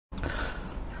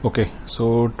Okay,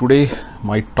 so today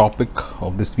my topic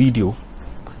of this video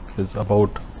is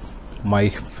about my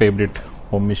favorite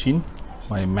home machine,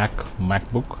 my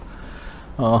MacBook.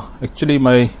 Actually,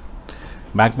 my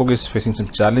MacBook is facing some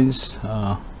challenge,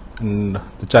 and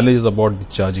the challenge is about the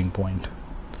charging point.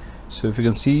 So if you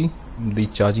can see, the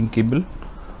charging cable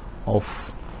of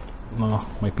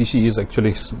my PC is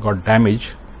actually got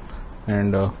damaged,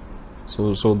 and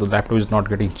so the laptop is not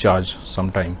getting charged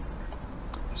sometime.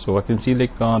 So I can see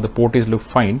like the port is look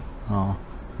fine,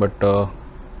 but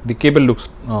the cable looks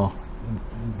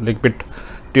like bit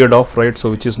teared off, right? So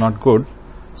which is not good.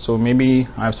 So maybe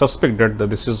I suspect that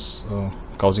this is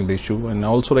causing the issue. And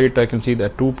also, right, I can see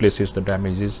that two places the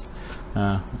damage is,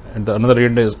 and the another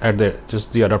end is at the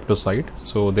just the adapter side.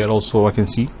 So there also I can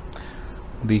see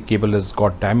the cable has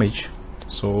got damage.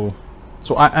 So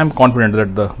I am confident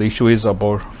that the issue is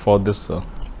about this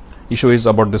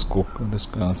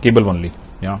cable only.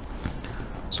 Yeah,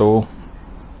 so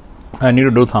I need to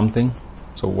do something.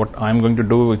 So what I'm going to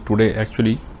do today,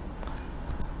 actually,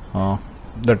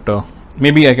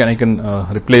 maybe I can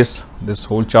replace this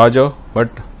whole charger,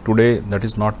 but today that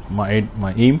is not my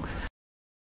aim.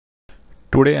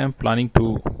 Today I am planning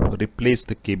to replace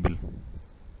the cable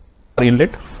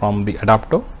inlet from the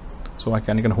adapter. So I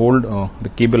can hold the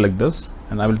cable like this,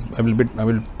 and I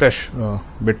will press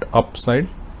bit upside,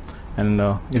 and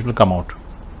it will come out.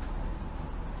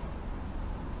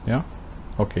 Yeah,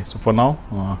 okay, so for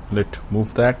now let's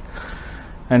move that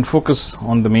and focus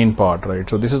on the main part, right?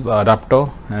 So this is the adapter,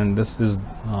 and this is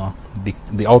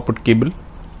the output cable.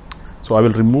 So I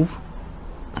will remove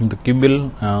the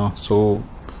cable,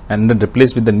 and then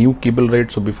replace with the new cable,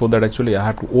 right? So before that, actually I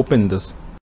have to open this.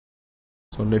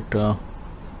 So let's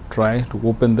try to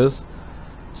open this.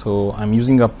 So I'm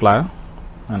using a plier,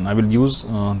 and I will use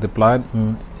the plier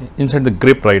inside the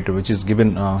grip, right, which is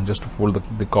given just to fold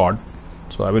the cord.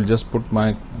 So I will just put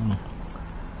my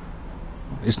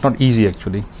it's not easy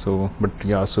actually, so but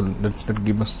yeah, so let's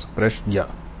give us press. Yeah,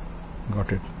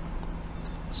 got it.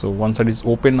 So one side is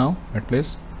open now at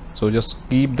least, so just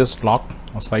keep this lock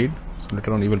aside, so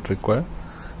later on you will require.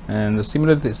 And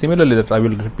similarly that I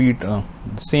will repeat the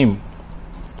same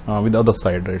with the other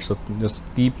side, right? So just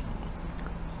keep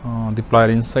the plier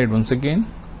inside once again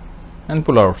and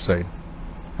pull outside,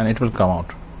 and it will come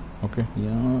out. Okay,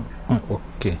 yeah,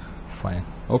 okay, fine.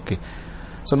 Okay,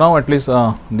 so now at least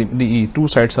the two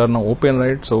sides are now open,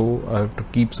 right? So I have to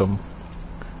keep some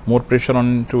more pressure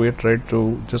onto it, right,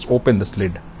 to just open this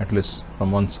lid at least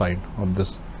from one side of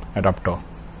this adapter.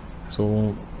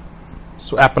 So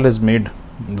Apple has made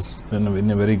this in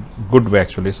a very good way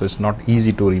actually, so it's not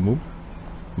easy to remove,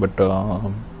 but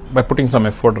by putting some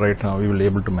effort, right, we will be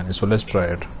able to manage. So let's try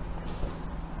it.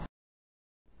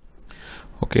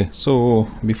 Okay, so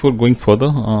before going further,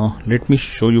 let me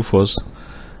show you first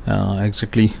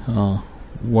exactly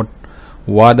what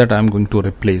wire that I'm going to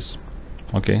replace.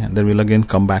 Okay, and then we'll again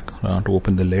come back to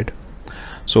open the lid.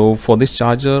 So for this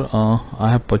charger, I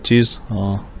have purchased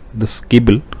this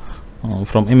cable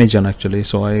from Amazon actually.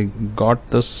 So I got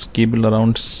this cable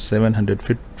around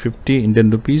 750 Indian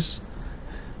rupees,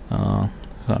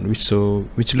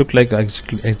 which look like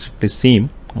exactly same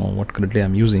what currently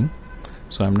I'm using.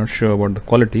 So I'm not sure about the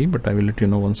quality, but I will let you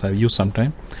know once I've used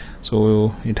sometime.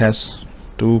 So it has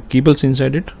two cables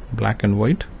inside it, black and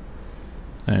white,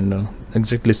 and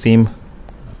exactly same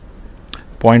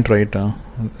point, right?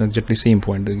 Exactly same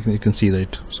point. You can see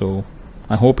that. So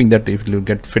I'm hoping that it will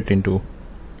get fit into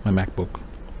my MacBook.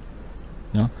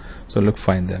 Yeah, so look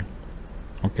fine there.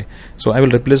 Okay, so I will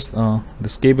replace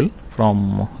this cable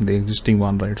from the existing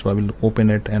one, right? So I will open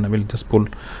it, and I will just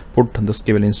put this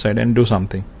cable inside and do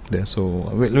something there. So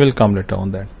we'll come later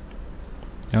on that.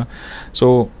 Yeah,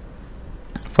 so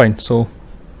fine. So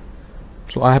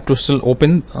I have to still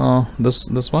open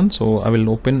this one. So I will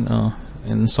open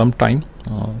in some time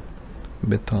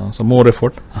with some more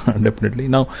effort definitely.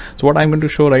 Now, so what I'm going to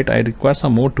show, right, I require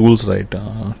some more tools, right,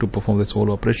 to perform this whole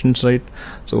operations, right?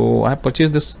 So I have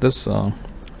purchased this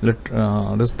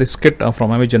kit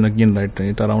from Amazon again, right?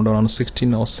 It around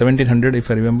 16 or 1700 if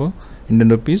I remember Indian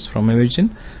rupees from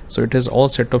Amazon. So it has all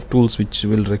set of tools which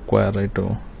will require, right,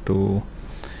 to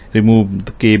remove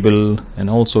the cable, and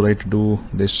also, right, to do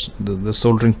the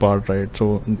soldering part, right?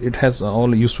 So it has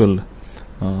all useful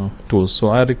tools. So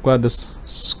I require this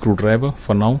screwdriver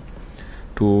for now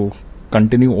to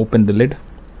continue open the lid.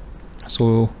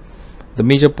 So the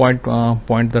major point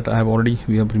that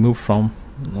we have removed from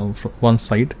one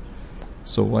side.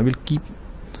 So I will keep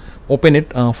open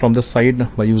it from the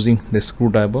side by using the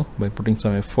screwdriver, by putting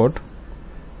some effort.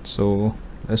 So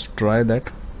let's try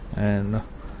that, and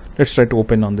let's try to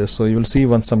open on this. So you will see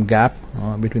some gap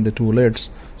between the two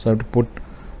lids, so I have to put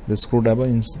the screwdriver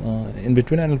in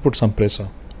between, and I'll put some pressure.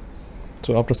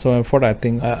 So after some effort, I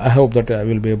think I hope that I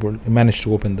will be able to manage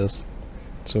to open this.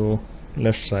 So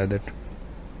let's try that.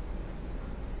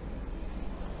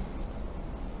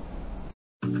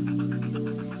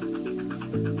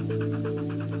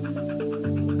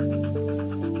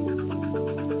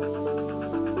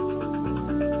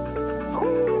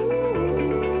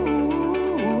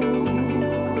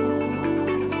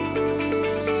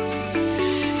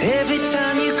 Every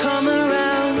time you come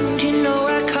around, you know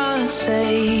I can't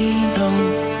say no.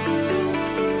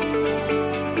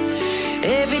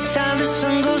 Every time the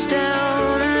sun goes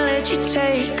down, I let you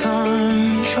take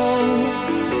control.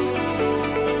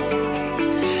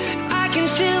 I can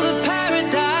feel the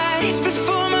paradise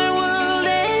before my world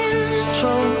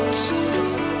implodes.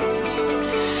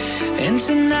 And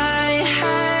tonight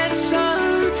had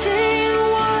something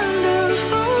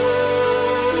wonderful.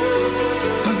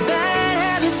 My bad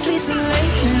habits lead to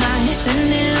late nights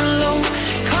and in alone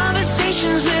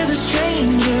conversations with a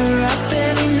stranger I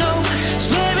barely know.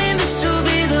 Swearing this will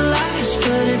be the last,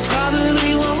 but it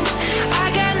probably won't. I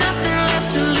got nothing left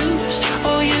to lose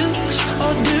or use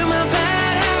or do. My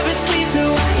bad habits lead to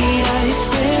white eyes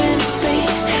staring into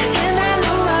space, and I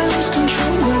know I lose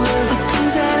control of the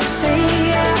things that I say.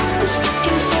 I was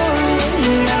looking for a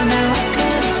way out, now I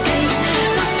can't escape.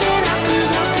 Nothing happens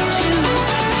after two.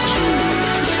 It's true,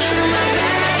 it's true. My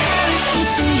bad habits lead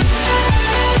to you.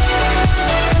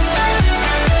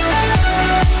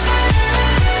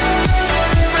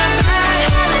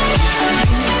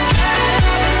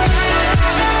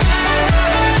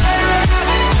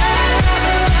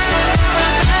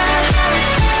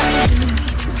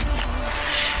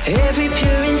 Every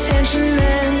pure intention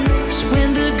ends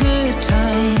when the good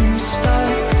times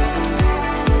start.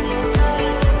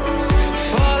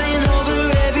 Falling over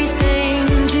everything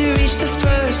to reach the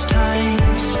first time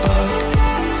spark.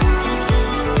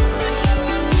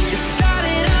 It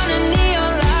started under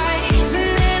neon lights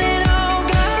and then it all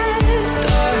got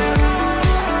dark.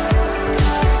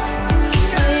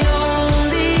 I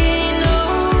only know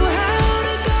how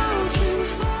to go too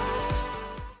far.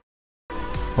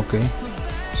 Okay,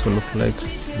 so look like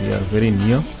we are very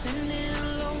near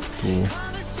to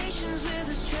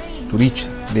reach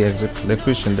the exact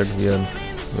location that we are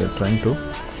trying to.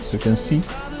 So you can see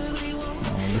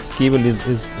this cable is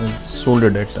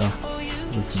soldered at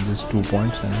these 2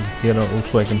 points, and here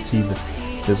also I can see that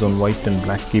there's one white and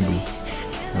black cable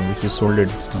which is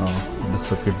soldered on the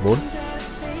circuit board.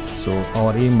 So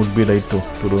our aim would be right to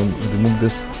remove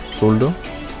this solder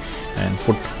and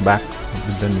put back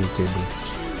with the new cable.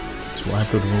 So I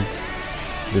have to remove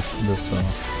this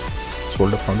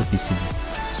solder from the PCB.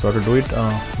 So I have to do it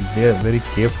very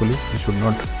carefully. We should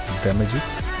not damage it.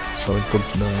 So I put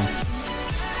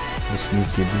this new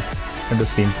cable at the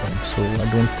same point. So I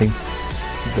don't think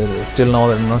till now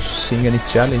I'm not seeing any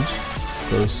challenge,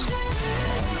 because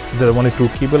there are only two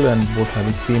cable and both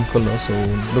having same color. So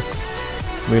look,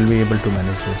 we'll be able to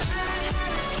manage this.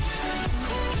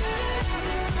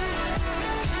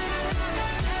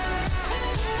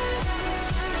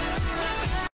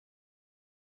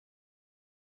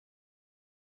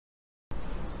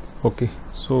 Okay,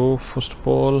 so first of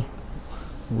all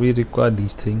we require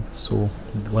these things. So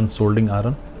one soldering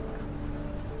iron,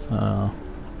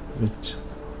 which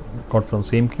got from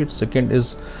same kit. Second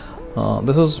is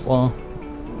this is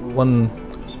one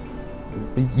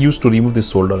used to remove this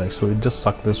solder, like, so it just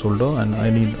sucked the solder, and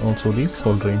I need also the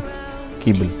soldering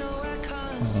cable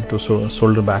to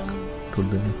solder back to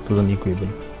the new cable.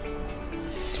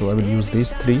 So I will use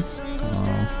these three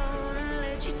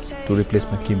to replace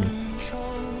my cable.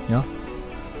 Yeah,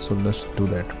 so let's do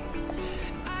that.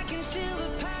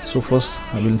 So first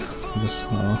I will just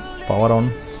power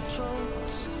on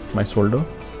my solder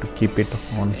to keep it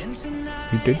on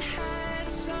heated.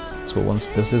 So once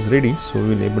this is ready, so we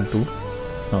will be able to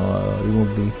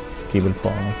remove the cable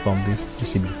from the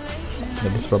PCB,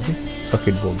 that is from the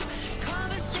circuit board.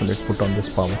 So let's put on this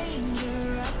power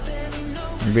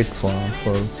and wait for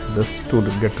this to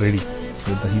get ready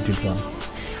with the heated one.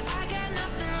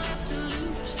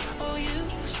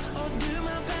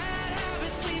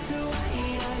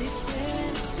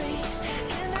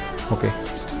 Okay,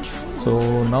 so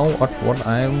now what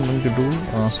I am going to do,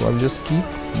 so I will just keep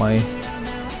my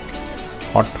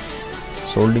hot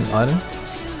soldering iron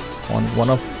on one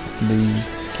of the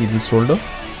cable solder,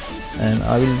 and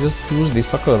I will just use the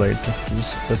sucker, right, to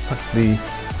just suck the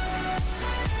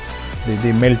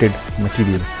melted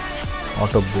material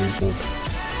out of the board.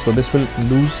 So this will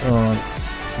lose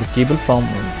the cable from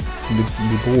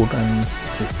the board, and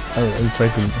I'll try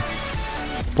to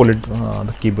pull it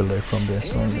the cable right from there.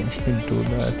 So I'm going to do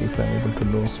that if I'm able to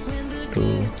know to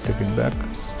take it back.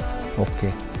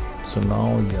 Okay, so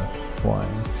now yeah,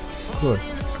 fine, good.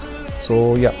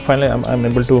 So yeah, finally I'm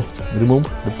able to remove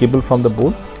the cable from the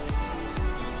board.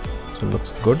 So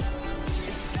looks good.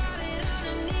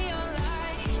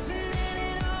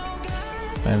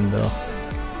 And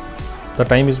the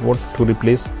time is what to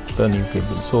replace the new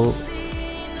cable. So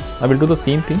I will do the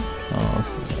same thing.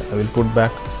 I will put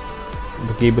back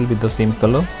the cable with the same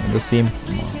color and the same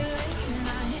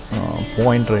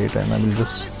point, right, and I will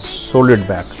just solder it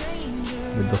back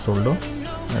with the solder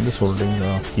and the soldering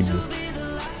cable.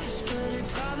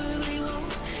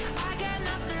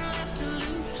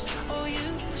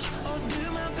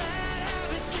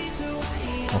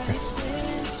 Okay,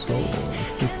 so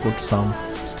let me put some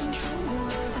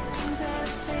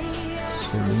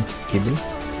soldering cable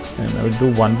and I will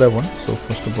do one by one. So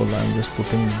first of all, I am just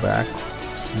putting back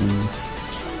the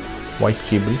white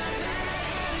cable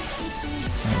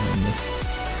and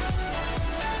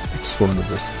let's solder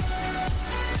this.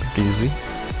 Pretty easy.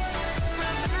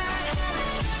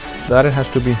 The iron has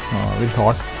to be very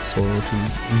hot, so it will be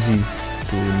easy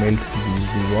to melt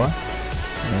the wire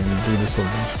and do the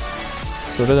soldering.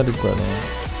 So it doesn't require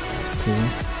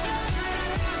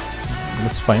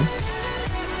looks fine.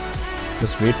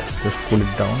 Just wait, just cool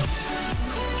it down.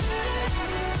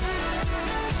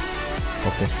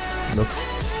 Okay, looks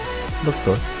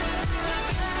good.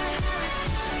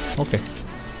 Okay,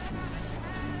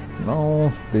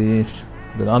 now the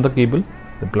other cable,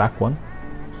 the black one.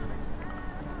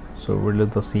 So we'll do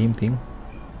the same thing.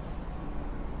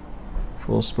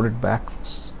 First put it back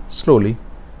slowly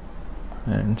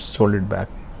and solder it back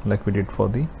like we did for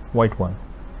the white one.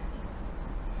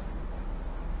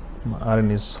 My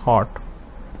iron is hot,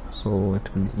 so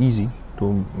it will be easy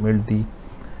to melt the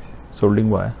soldering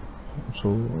wire.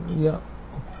 So yeah,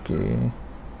 okay,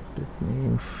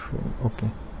 okay,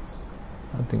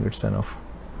 I think it's enough.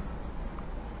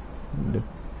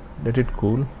 Let it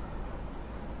cool.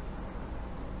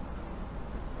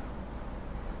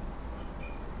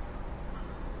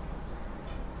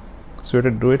 So we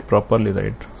have to do it properly,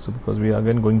 right? So because we are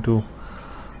again going to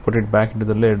put it back into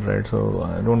the lid, right? So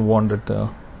I don't want that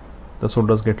the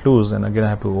solders get loose and again I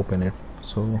have to open it.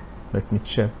 So let me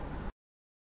check.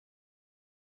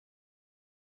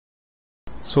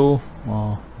 So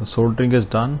the soldering is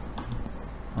done.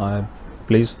 I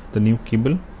placed the new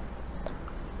cable.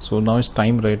 So now it's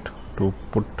time, right, to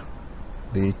put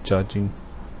the charging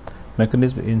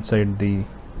mechanism inside the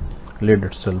lid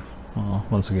itself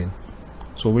once again.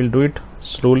 So we'll do it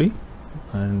slowly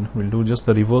and we'll do just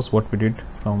the reverse what we did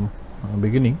from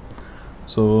beginning.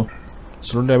 So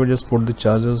slowly I will just put the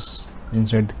chargers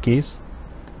inside the case,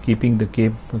 keeping the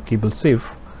cable safe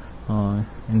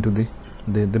into the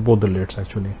both the lids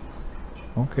actually.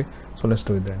 Okay, so let's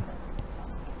do it then.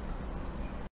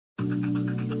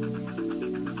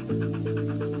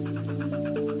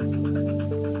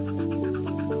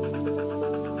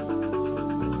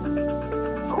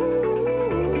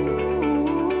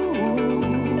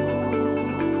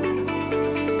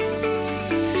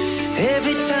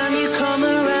 Every time you come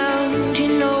around,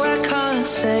 you know I can't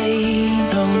say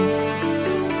no.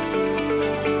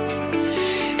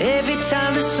 Every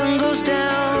time the sun goes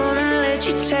down, I let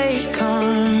you take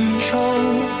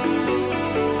control.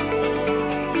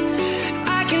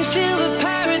 I can feel the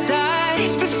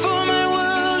paradise before my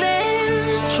world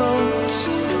implodes.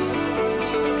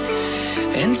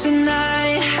 And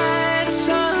tonight had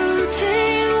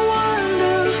something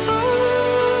wonderful.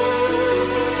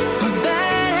 My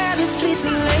bad habits lead to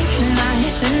late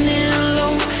nights and in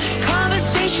alone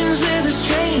conversations with a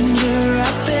stranger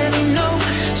I barely know.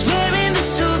 Swearing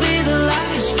this will be the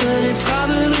last, but it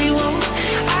probably won't.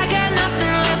 I got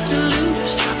nothing left to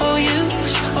lose or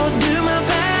use or do. My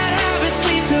bad habits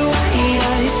lead to white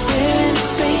eyes stare into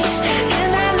space,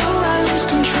 and I know I lose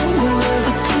control of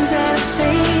the things that I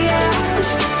say. I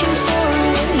was looking for a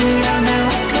way out, now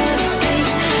I can't escape.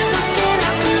 Nothing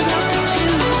happens after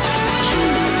two. It's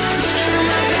true, it's true.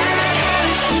 My bad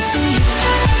habits lead to you.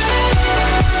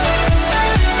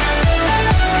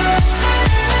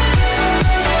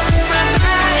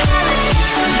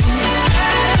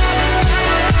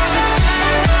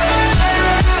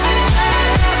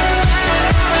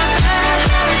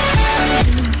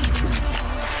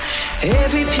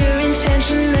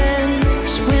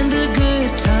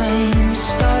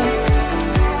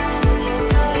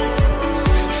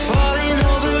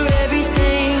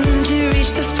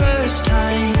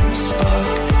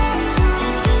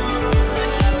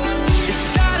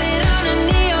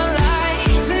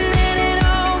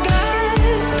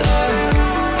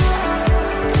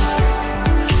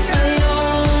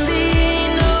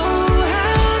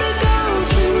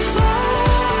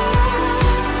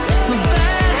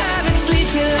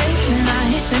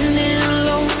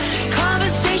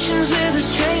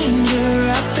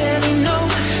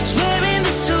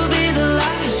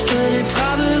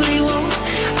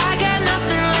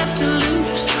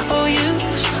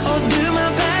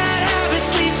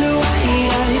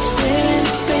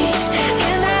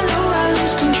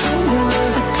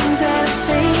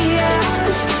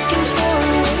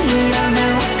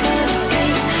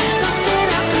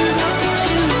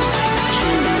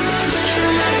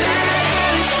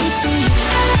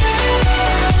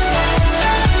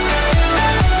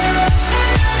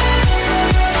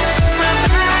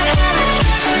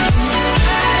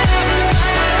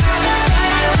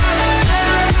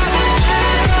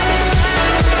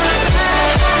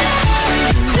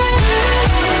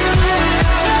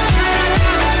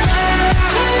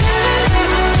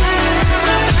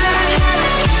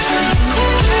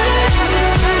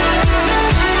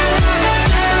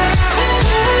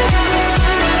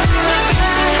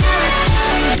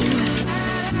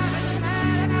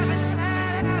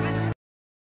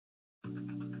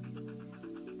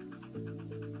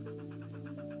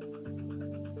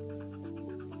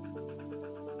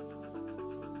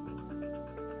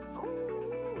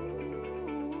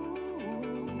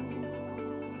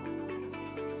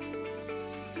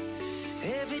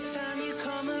 Every time you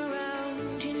come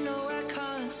around, you know I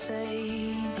can't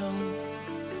say no.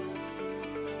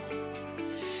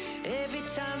 Every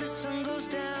time the sun goes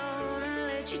down, I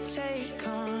let you take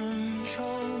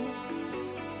control.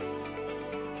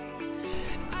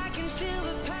 I can feel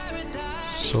the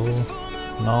paradise. So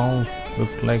now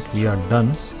look like we are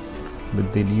done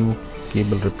with the new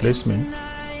cable replacement,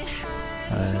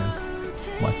 and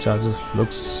my charger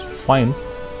looks fine,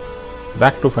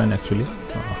 back to fine actually,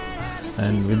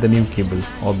 and with the new cable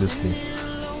obviously.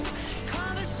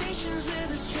 Conversations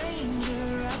with a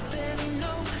stranger, I barely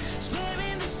know.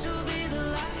 Swearing this will be the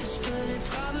last, but it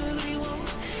probably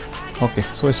won't. Okay,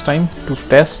 so it's time to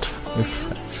test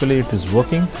if actually it is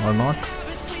working or not.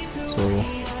 So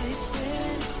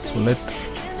let's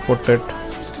put it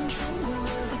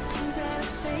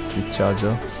the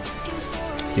charger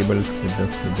cable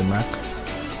with the Mac.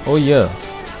 Oh yeah,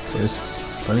 so it's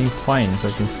running fine. So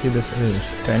I can see this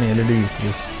tiny LED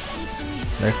is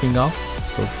lighting up,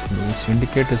 so which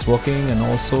indicate is working, and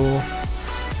also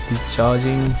the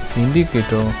charging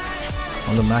indicator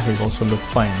on the Mac is also look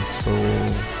fine. So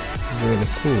really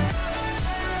cool.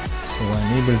 So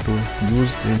I'm able to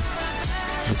use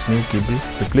this new cable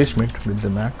replacement with the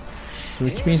Mac,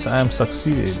 which means I am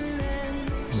succeeded.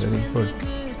 Very good,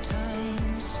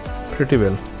 pretty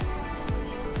well.